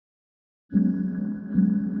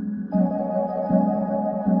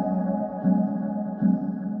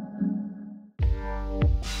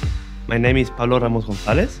My name is Pablo Ramos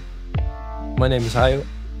González. My name is Hajo.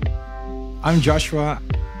 I'm Joshua.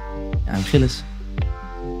 I'm Gilles.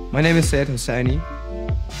 My name is Seyed,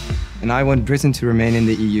 and I want Britain to remain in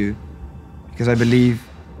the EU because I believe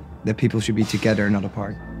that people should be together, not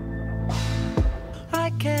apart.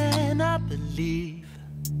 I cannot believe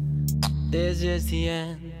this is the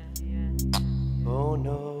end. Oh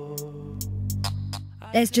no.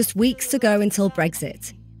 There's just weeks to go until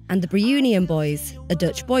Brexit, and the Breunion Boys, a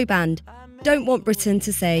Dutch boy band, don't want Britain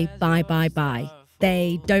to say bye, bye, bye.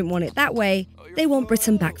 They don't want it that way, they want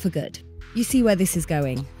Britain back for good. You see where this is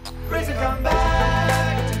going. Britain come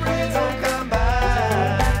back, Britain come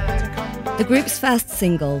back. The group's first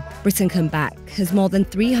single, Britain Come Back, has more than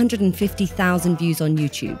 350,000 views on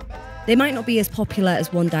YouTube. They might not be as popular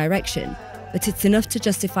as One Direction, but it's enough to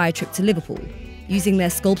justify a trip to Liverpool, using their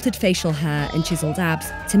sculpted facial hair and chiseled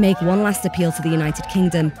abs to make one last appeal to the United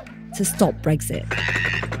Kingdom to stop Brexit.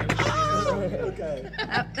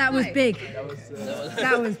 That was big.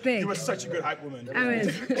 That was big. You were such a good hype woman.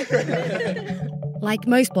 Like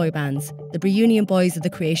most boy bands, the Breunion Boys are the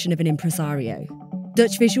creation of an impresario.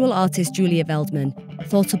 Dutch visual artist Julia Veldman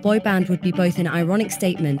thought a boy band would be both an ironic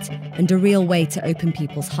statement and a real way to open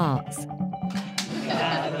people's hearts.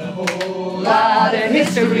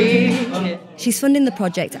 She's funding the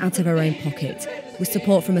project out of her own pocket, with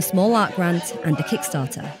support from a small art grant and a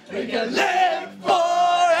Kickstarter.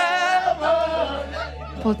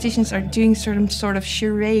 Politicians are doing some sort of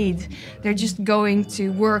charade. They're just going to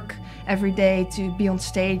work every day to be on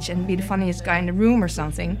stage and be the funniest guy in the room or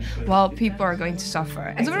something, while people are going to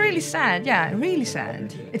suffer. It's really sad, yeah, really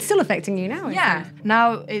sad. It's still affecting you now, yeah.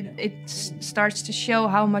 Now it starts to show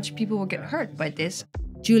how much people will get hurt by this.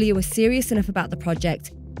 Julia was serious enough about the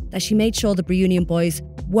project that she made sure the Breunion Boys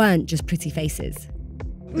weren't just pretty faces.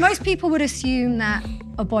 Most people would assume that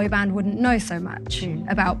a boy band wouldn't know so much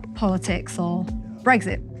about politics or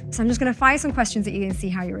Brexit. So I'm just going to fire some questions at you and see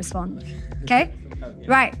how you respond. Okay?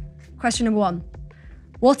 Right. Question number 1.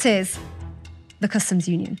 What is the customs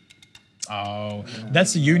union? Oh,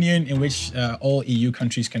 that's a union in which all EU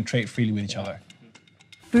countries can trade freely with each other.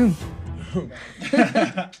 Boom.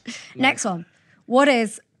 Next one. What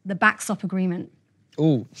is the backstop agreement?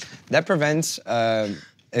 Ooh, that prevents,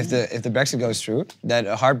 if the Brexit goes through, that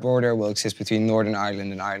a hard border will exist between Northern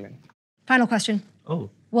Ireland and Ireland. Final question. Oh.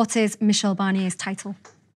 What is Michel Barnier's title?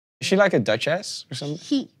 Is she like a Duchess or something?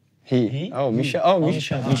 He. Oh, Michel. Oh,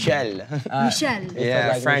 Michel. Michel.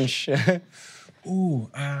 Yeah, French. Ooh.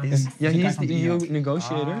 He's the EU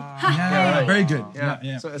negotiator. Yeah, very good.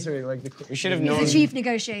 Yeah. So sorry, like We should have He's known. the chief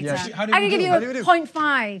negotiator. Yeah. How do I'm you going to do? give you a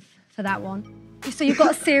 0.5 for that one. So you've got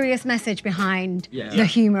a serious message behind the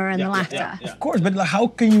humour and the laughter. Of course, but like, how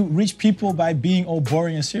can you reach people by being all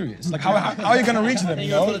boring and serious? Like, how are you gonna reach them? You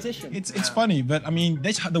know, it's funny, but I mean,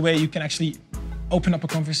 that's the way you can actually open up a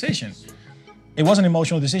conversation. It was an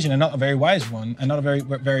emotional decision, and not a very wise one, and not a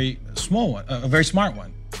very small one, a very smart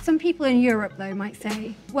one. Some people in Europe, though, might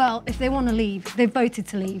say, well, if they want to leave, they've voted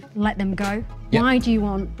to leave, let them go. Yeah. Why do you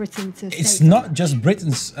want Britain to stay? It's not just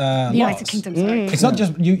Britain's the United laws. Kingdom, sorry. It's not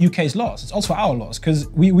just UK's laws, it's also our laws, because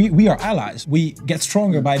we are allies. We get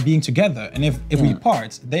stronger by being together, and if we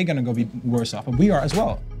part, they're gonna go be worse off, but we are as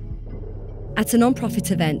well. At a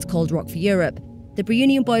non-profit event called Rock for Europe, the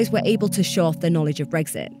Breunion Boys were able to show off their knowledge of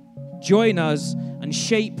Brexit. Join us and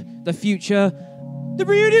shape the future. The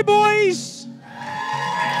Breunion Boys!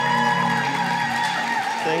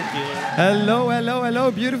 Thank you. hello, hello,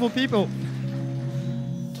 hello, beautiful people.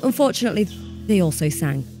 Unfortunately, they also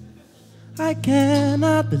sang. I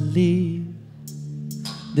cannot believe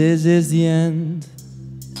this is the end.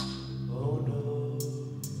 Oh no.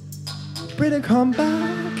 Britain come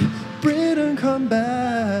back, Britain come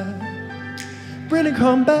back. Britain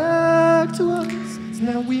come back to us. It's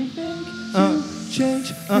now we make you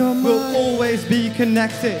change your mind. We'll always be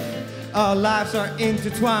connected. Our lives are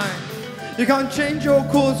intertwined. You can't change your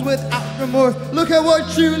course without remorse. Look at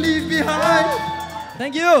what you leave behind.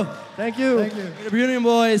 Thank you. Thank you. The Breunion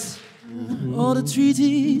Boys. All the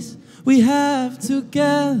treaties we have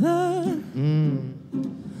together.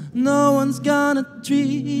 No one's gonna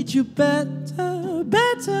treat you better.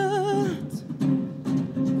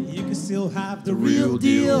 You can still have The real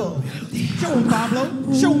deal. Show him,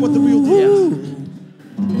 Pablo. Show him what the real deal is.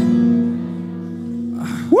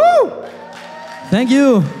 Woo! Thank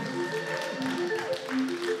you.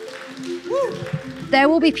 There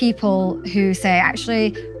will be people who say,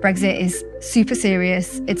 actually, Brexit is super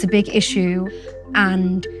serious, it's a big issue,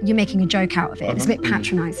 and you're making a joke out of it. It's a bit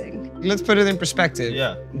patronising. Let's put it in perspective.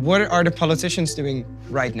 Yeah. What are the politicians doing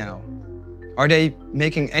right now? Are they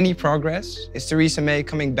making any progress? Is Theresa May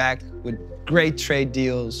coming back with great trade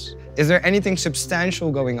deals? Is there anything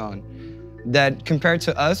substantial going on that, compared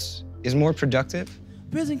to us, is more productive?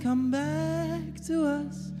 Prison, come back to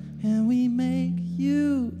us, and we make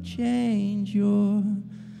you change your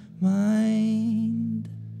mind.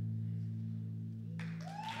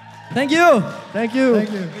 Thank you. Thank you.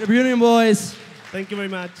 The Breunion Boys. Thank you very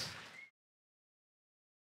much.